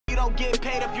don't get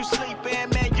paid if you sleeping,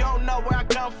 man. You don't know where I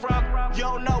come from. You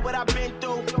don't know what I've been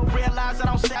through. Realize I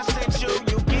don't say I sent you.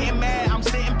 You getting mad, I'm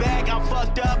sitting back, I'm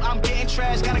fucked up, I'm getting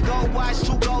trash. Gotta go watch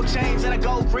 2 gold chains and I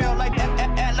go real like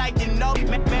that, like you know.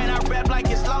 Man, I rap like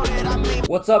it's loaded. I mean,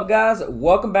 what's up, guys?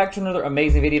 Welcome back to another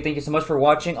amazing video. Thank you so much for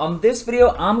watching. On this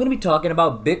video, I'm gonna be talking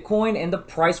about Bitcoin and the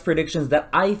price predictions that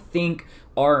I think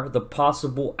are the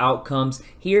possible outcomes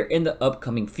here in the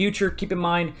upcoming future. Keep in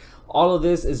mind, all of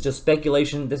this is just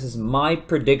speculation. This is my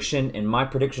prediction and my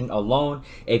prediction alone.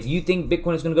 If you think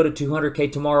Bitcoin is going to go to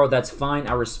 200K tomorrow, that's fine.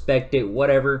 I respect it,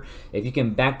 whatever. If you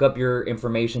can back up your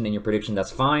information and your prediction,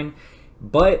 that's fine.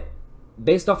 But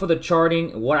based off of the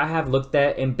charting, what I have looked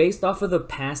at, and based off of the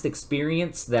past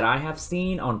experience that I have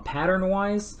seen on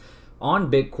pattern-wise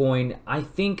on Bitcoin, I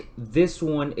think this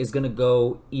one is going to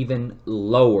go even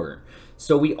lower.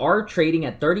 So we are trading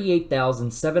at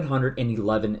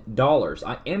 $38,711.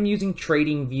 I am using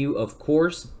TradingView, of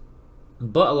course,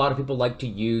 but a lot of people like to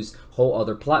use whole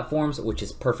other platforms, which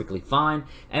is perfectly fine,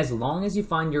 as long as you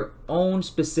find your own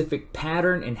specific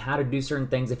pattern and how to do certain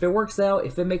things. If it works out,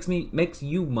 if it makes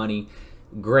you money,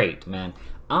 great, man.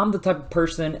 I'm the type of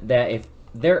person that if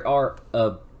there are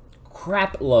a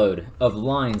crap load of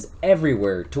lines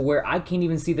everywhere to where I can't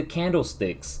even see the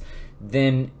candlesticks,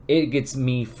 then it gets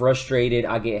me frustrated.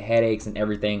 I get headaches and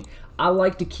everything. I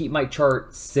like to keep my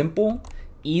chart simple,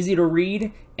 easy to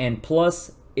read, and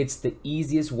plus it's the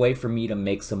easiest way for me to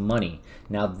make some money.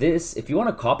 Now this, if you want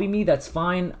to copy me, that's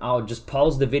fine. I'll just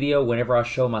pause the video whenever I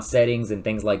show my settings and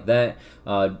things like that.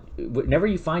 Whenever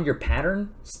you find your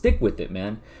pattern, stick with it,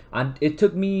 man. It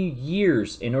took me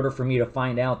years in order for me to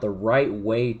find out the right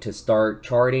way to start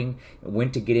charting,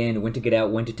 when to get in, when to get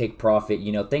out, when to take profit,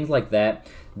 you know, things like that.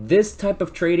 This type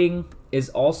of trading is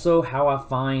also how I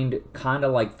find kind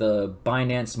of like the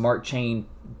Binance Smart Chain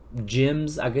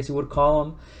gems, I guess you would call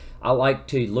them. I like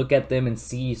to look at them and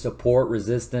see support,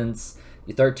 resistance,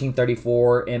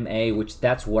 1334 MA, which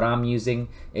that's what I'm using.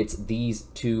 It's these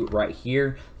two right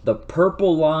here. The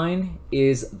purple line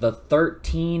is the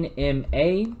 13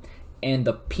 MA and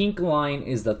the pink line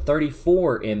is the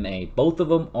 34 MA. Both of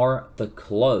them are the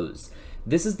close.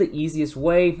 This is the easiest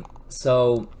way.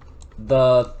 So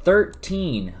the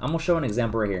 13, I'm gonna show an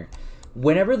example right here.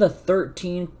 Whenever the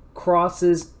 13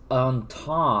 crosses on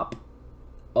top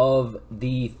of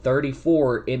the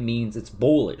 34, it means it's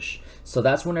bullish. So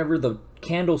that's whenever the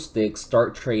candlesticks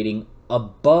start trading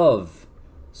above.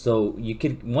 So you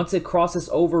could, once it crosses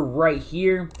over right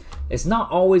here, it's not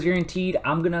always guaranteed.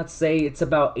 I'm gonna say it's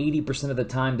about 80% of the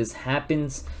time this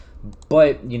happens,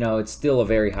 but you know, it's still a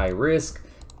very high risk.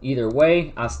 Either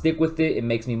way, I stick with it. It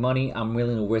makes me money. I'm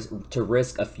willing to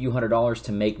risk a few $100s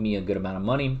to make me a good amount of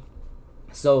money.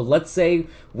 So let's say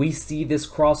we see this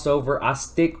crossover. I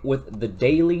stick with the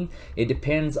daily. It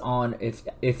depends on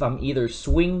if I'm either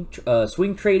swing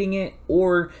trading it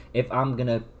or if I'm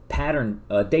gonna pattern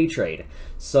day trade.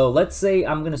 So let's say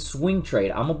I'm gonna swing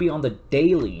trade. I'm gonna be on the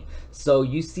daily. So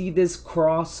you see this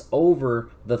cross over,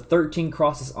 the 13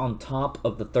 crosses on top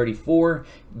of the 34.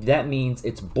 That means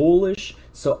it's bullish.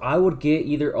 So I would get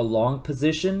either a long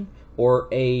position or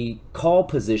a call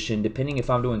position, depending if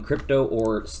I'm doing crypto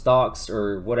or stocks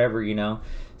or whatever, you know.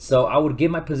 So I would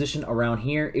get my position around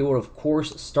here. It would of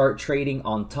course start trading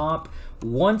on top.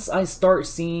 Once I start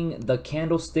seeing the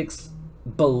candlesticks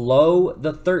below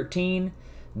the 13,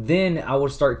 then I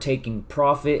would start taking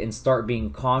profit and start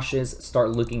being cautious,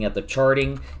 start looking at the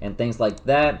charting and things like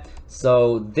that.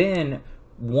 So then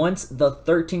once the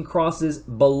 13 crosses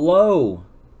below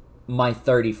my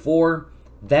 34,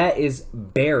 that is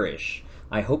bearish.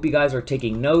 I hope you guys are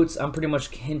taking notes. I'm pretty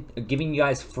much giving you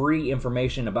guys free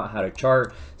information about how to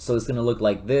chart. So it's gonna look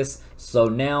like this. So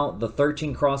now the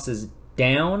 13 crosses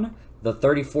down, the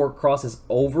 34 crosses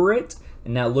over it.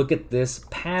 And now look at this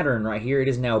pattern right here. It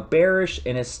is now bearish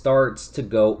and it starts to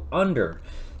go under.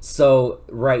 So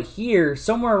right here,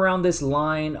 somewhere around this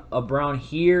line, around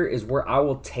here is where I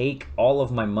will take all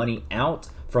of my money out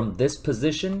from this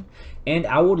position. And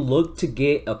I would look to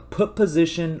get a put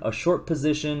position, a short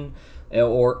position,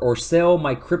 or sell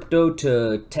my crypto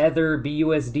to Tether,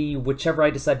 BUSD, whichever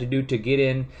I decide to do to get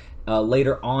in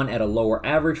later on at a lower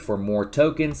average for more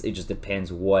tokens. It just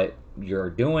depends what you're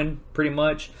doing pretty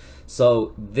much.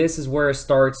 So this is where it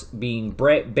starts being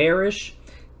bearish,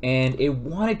 and it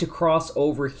wanted to cross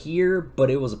over here,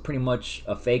 but it was pretty much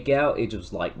a fake out. It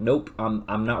was like, nope,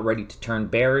 I'm not ready to turn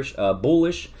bearish,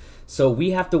 bullish. So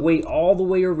we have to wait all the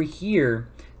way over here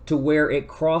to where it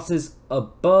crosses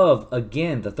above.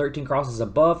 Again, the 13 crosses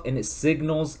above and it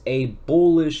signals a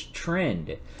bullish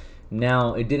trend.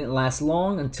 Now, it didn't last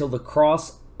long until the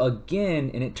cross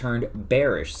again and it turned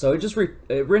bearish. So it just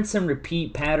rinse and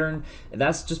repeat pattern.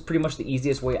 That's just pretty much the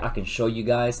easiest way I can show you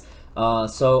guys.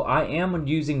 So I am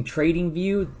using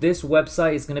TradingView. This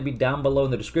website is going to be down below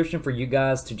in the description for you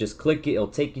guys to just click it. It'll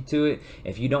take you to it.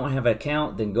 If you don't have an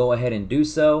account, then go ahead and do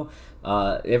so.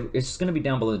 It's just going to be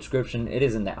down below in the description. It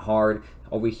isn't that hard.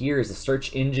 Over here is a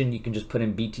search engine. You can just put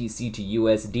in BTC to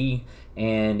USD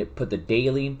and put the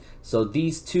daily. So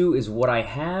these two is what I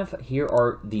have. Here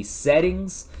are the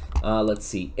settings. Let's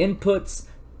see, inputs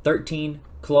 13,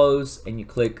 close, and you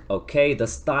click OK. The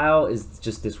style is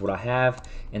just this what I have,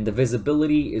 and the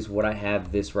visibility is what I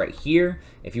have this right here.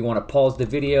 If you want to pause the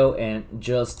video and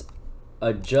just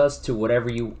adjust to whatever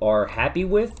you are happy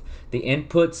with. The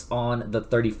inputs on the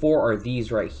 34 are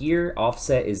these right here.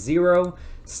 Offset is 0,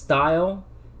 style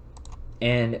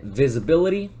and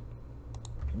visibility.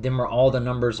 Then are all the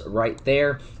numbers right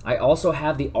there. I also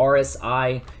have the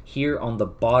RSI here on the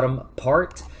bottom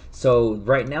part. So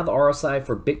right now the RSI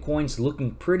for Bitcoin's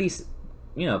looking pretty,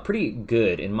 pretty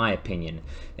good in my opinion.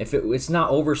 If it's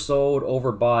not oversold,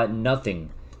 overbought,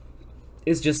 nothing.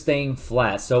 It's just staying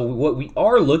flat. So what we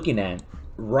are looking at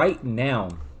right now,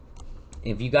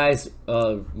 if you guys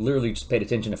literally just paid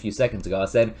attention a few seconds ago, I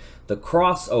said the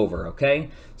crossover, okay?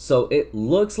 So it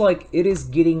looks like it is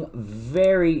getting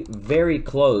very, very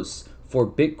close for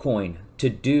Bitcoin to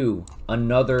do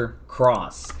another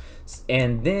cross.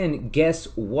 And then guess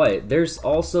what? There's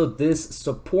also this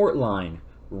support line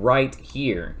right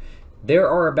here. There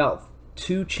are about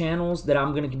 2 channels that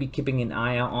I'm going to be keeping an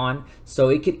eye out on. So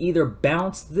it could either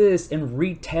bounce this and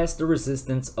retest the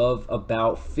resistance of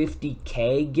about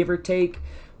 50K, give or take,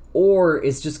 or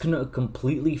it's just going to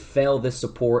completely fail this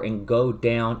support and go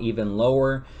down even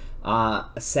lower.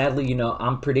 Sadly,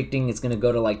 I'm predicting it's going to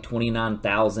go to like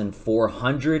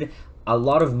 29,400. A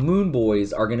lot of moon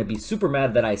boys are going to be super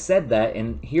mad that I said that,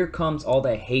 and here comes all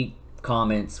the hate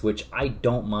comments, which I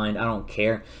don't mind. I don't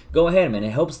care. Go ahead, man.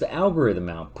 It helps the algorithm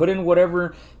out. Put in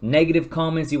whatever negative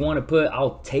comments you want to put.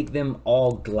 I'll take them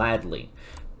all gladly.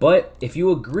 But if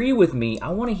you agree with me, I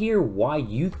want to hear why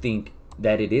you think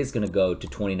that it is going to go to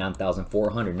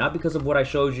 29,400. Not because of what I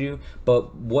showed you,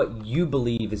 but what you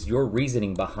believe is your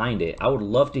reasoning behind it. I would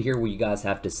love to hear what you guys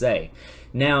have to say.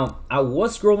 Now, I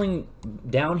was scrolling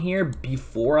down here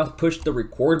before I pushed the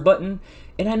record button,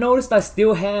 and I noticed I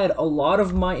still had a lot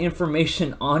of my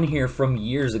information on here from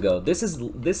years ago. This is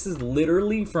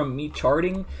literally from me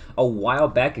charting a while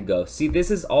back ago. See,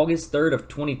 this is August 3rd of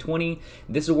 2020.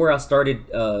 This is where I started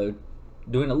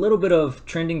doing a little bit of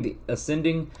trending, the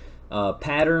ascending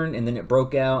pattern, and then it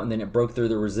broke out, and then it broke through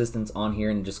the resistance on here,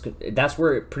 and just that's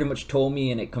where it pretty much told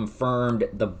me, and it confirmed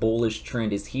the bullish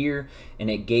trend is here, and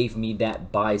it gave me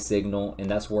that buy signal,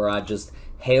 and that's where I just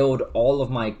held all of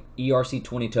my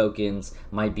ERC20 tokens,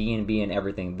 my BNB and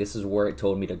everything. This is where it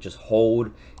told me to just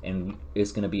hold, and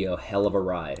it's gonna be a hell of a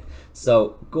ride.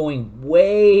 So going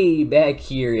way back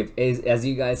here, as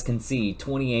you guys can see,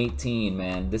 2018,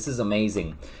 man, this is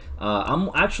amazing. I'm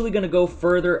actually going to go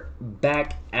further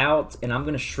back out, and I'm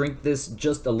going to shrink this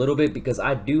just a little bit because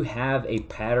I do have a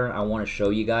pattern I want to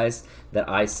show you guys that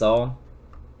I saw.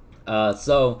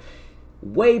 So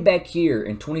way back here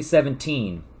in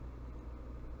 2017,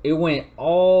 it went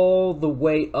all the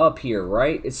way up here,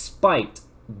 right? It spiked,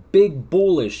 big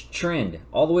bullish trend,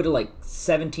 all the way to like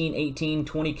 17, 18,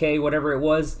 20K, whatever it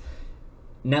was.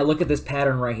 Now look at this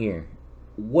pattern right here.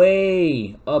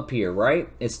 Way up here, right?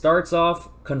 It starts off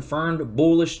confirmed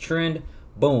bullish trend,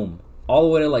 boom, all the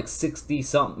way to like 60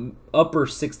 something, upper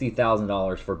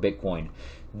 $60,000 for Bitcoin.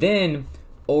 Then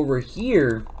over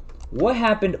here, what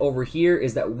happened over here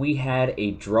is that we had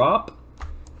a drop.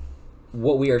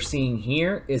 What we are seeing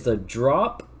here is a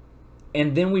drop,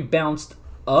 and then we bounced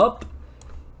up,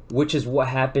 which is what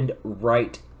happened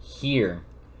right here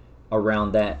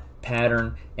around that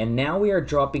pattern, and now we are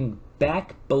dropping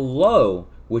back below,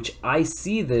 which I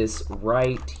see this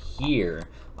right here.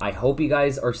 I hope you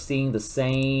guys are seeing the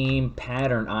same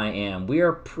pattern I am. We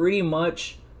are pretty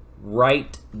much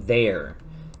right there.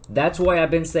 That's why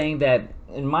I've been saying that,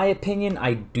 in my opinion,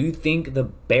 I do think the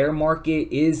bear market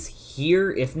is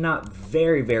here, if not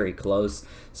very, very close.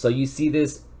 So you see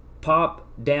this pop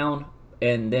down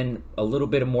and then a little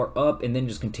bit more up, and then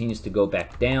just continues to go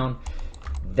back down.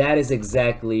 That is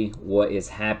exactly what is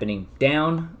happening.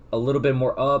 Down, a little bit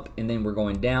more up, and then we're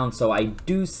going down. So I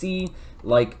do see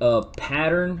like a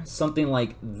pattern, something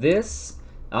like this.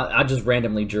 I just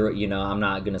randomly drew it, I'm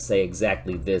not gonna say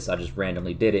exactly this, I just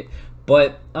randomly did it.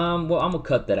 But well, I'm gonna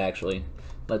cut that actually.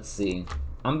 Let's see.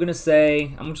 I'm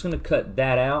just gonna cut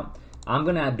that out. I'm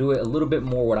gonna do it a little bit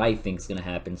more what I think is gonna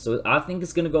happen. So I think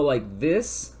it's gonna go like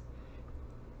this,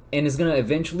 and it's going to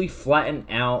eventually flatten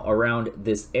out around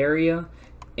this area.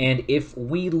 And if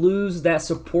we lose that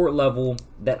support level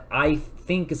that I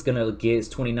think is going to get is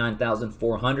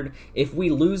 29,400, if we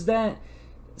lose that,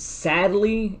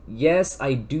 sadly, yes,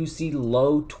 I do see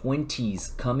low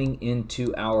 20s coming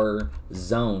into our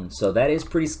zone. So that is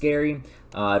pretty scary.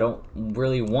 I don't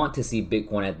really want to see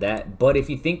Bitcoin at that. But if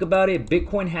you think about it,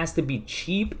 Bitcoin has to be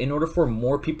cheap in order for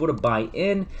more people to buy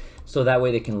in, so that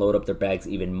way they can load up their bags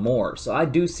even more. So I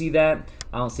do see that.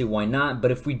 I don't see why not.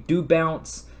 But if we do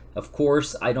bounce, of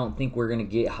course, I don't think we're going to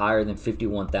get higher than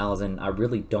 51,000. I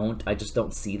really don't. I just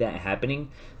don't see that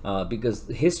happening because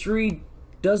history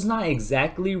does not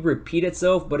exactly repeat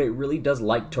itself, but it really does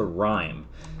like to rhyme.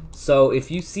 So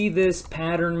if you see this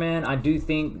pattern, man, I do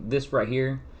think this right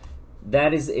here,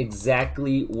 that is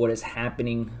exactly what is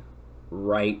happening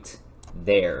right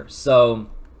there. So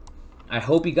I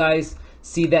hope you guys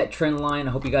see that trend line.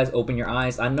 I hope you guys open your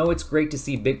eyes. I know it's great to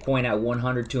see Bitcoin at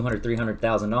 100, 200,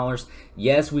 $300,000.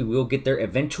 Yes, we will get there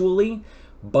eventually,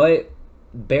 but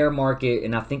bear market,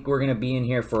 and I think we're going to be in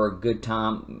here for a good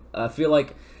time. I feel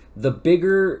like the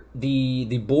bigger the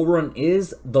bull run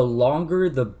is, the longer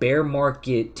the bear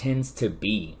market tends to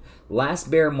be. Last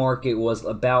bear market was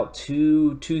about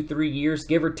 2-3 years,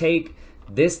 give or take.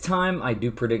 This time, I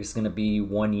do predict it's going to be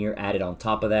 1 year added on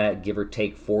top of that, give or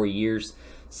take 4 years.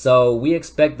 So we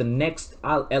expect the next,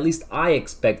 at least I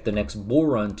expect the next bull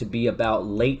run to be about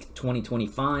late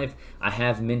 2025. I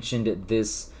have mentioned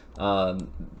this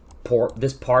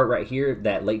this part right here,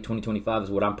 that late 2025 is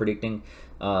what I'm predicting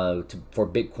for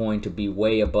Bitcoin to be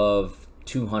way above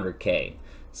 200K.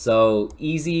 So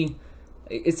easy.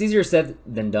 It's easier said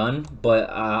than done, but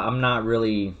I'm not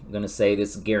really gonna say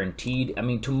this is guaranteed. I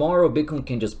mean, tomorrow Bitcoin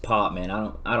can just pop, man.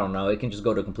 I don't know. It can just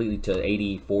go to completely to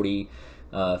 80, 40,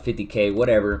 50K,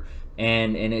 whatever,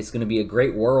 and it's gonna be a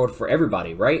great world for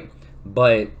everybody, right?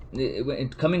 But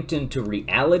coming into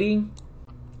reality,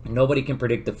 nobody can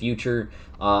predict the future.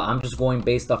 I'm just going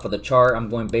based off of the chart. I'm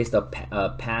going based off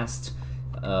past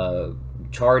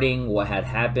charting, what had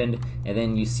happened, and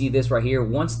then you see this right here.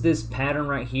 Once this pattern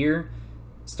right here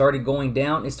started going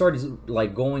down, it started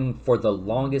like going for the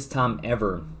longest time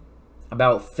ever,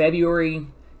 about February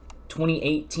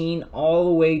 2018 all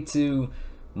the way to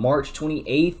March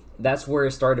 28th. That's where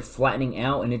it started flattening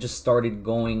out, and it just started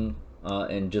going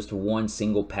in just one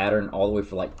single pattern all the way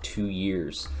for like 2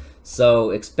 years.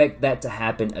 So expect that to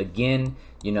happen again,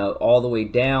 you know, all the way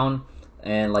down,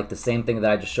 and like the same thing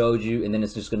that I just showed you, and then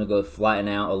it's just gonna go flatten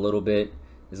out a little bit.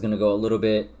 It's gonna go a little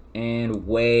bit, and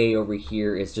way over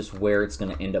here is just where it's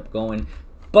gonna end up going.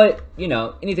 But you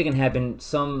know, anything can happen.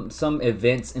 Some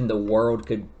events in the world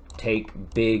could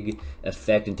take big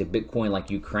effect into Bitcoin, like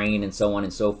Ukraine and so on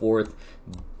and so forth.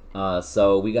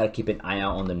 So we got to keep an eye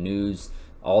out on the news.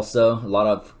 Also, a lot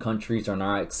of countries are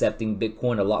not accepting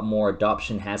Bitcoin. A lot more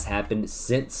adoption has happened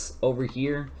since over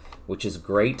here, which is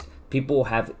great. People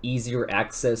have easier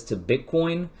access to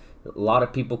Bitcoin. A lot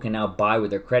of people can now buy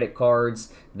with their credit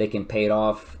cards. They can pay it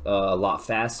off a lot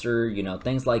faster, you know,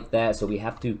 things like that. So we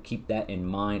have to keep that in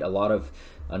mind. A lot of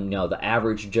you know, the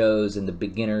average Joes and the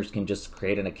beginners can just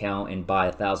create an account and buy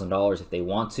 $1,000 if they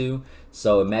want to.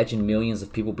 So imagine millions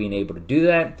of people being able to do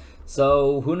that.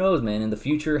 So who knows, man, in the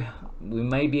future we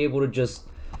might be able to just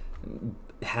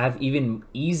have even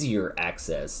easier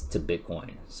access to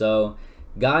Bitcoin. So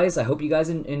guys, I hope you guys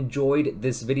enjoyed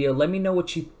this video. Let me know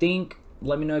what you think.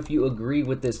 Let me know if you agree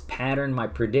with this pattern, my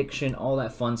prediction, all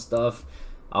that fun stuff.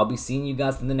 I'll be seeing you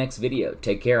guys in the next video.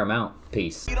 Take care. I'm out.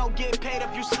 Peace. You don't get paid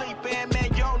if you sleep in, man.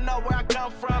 You don't know where I come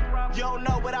from. You don't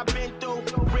know what I've been through.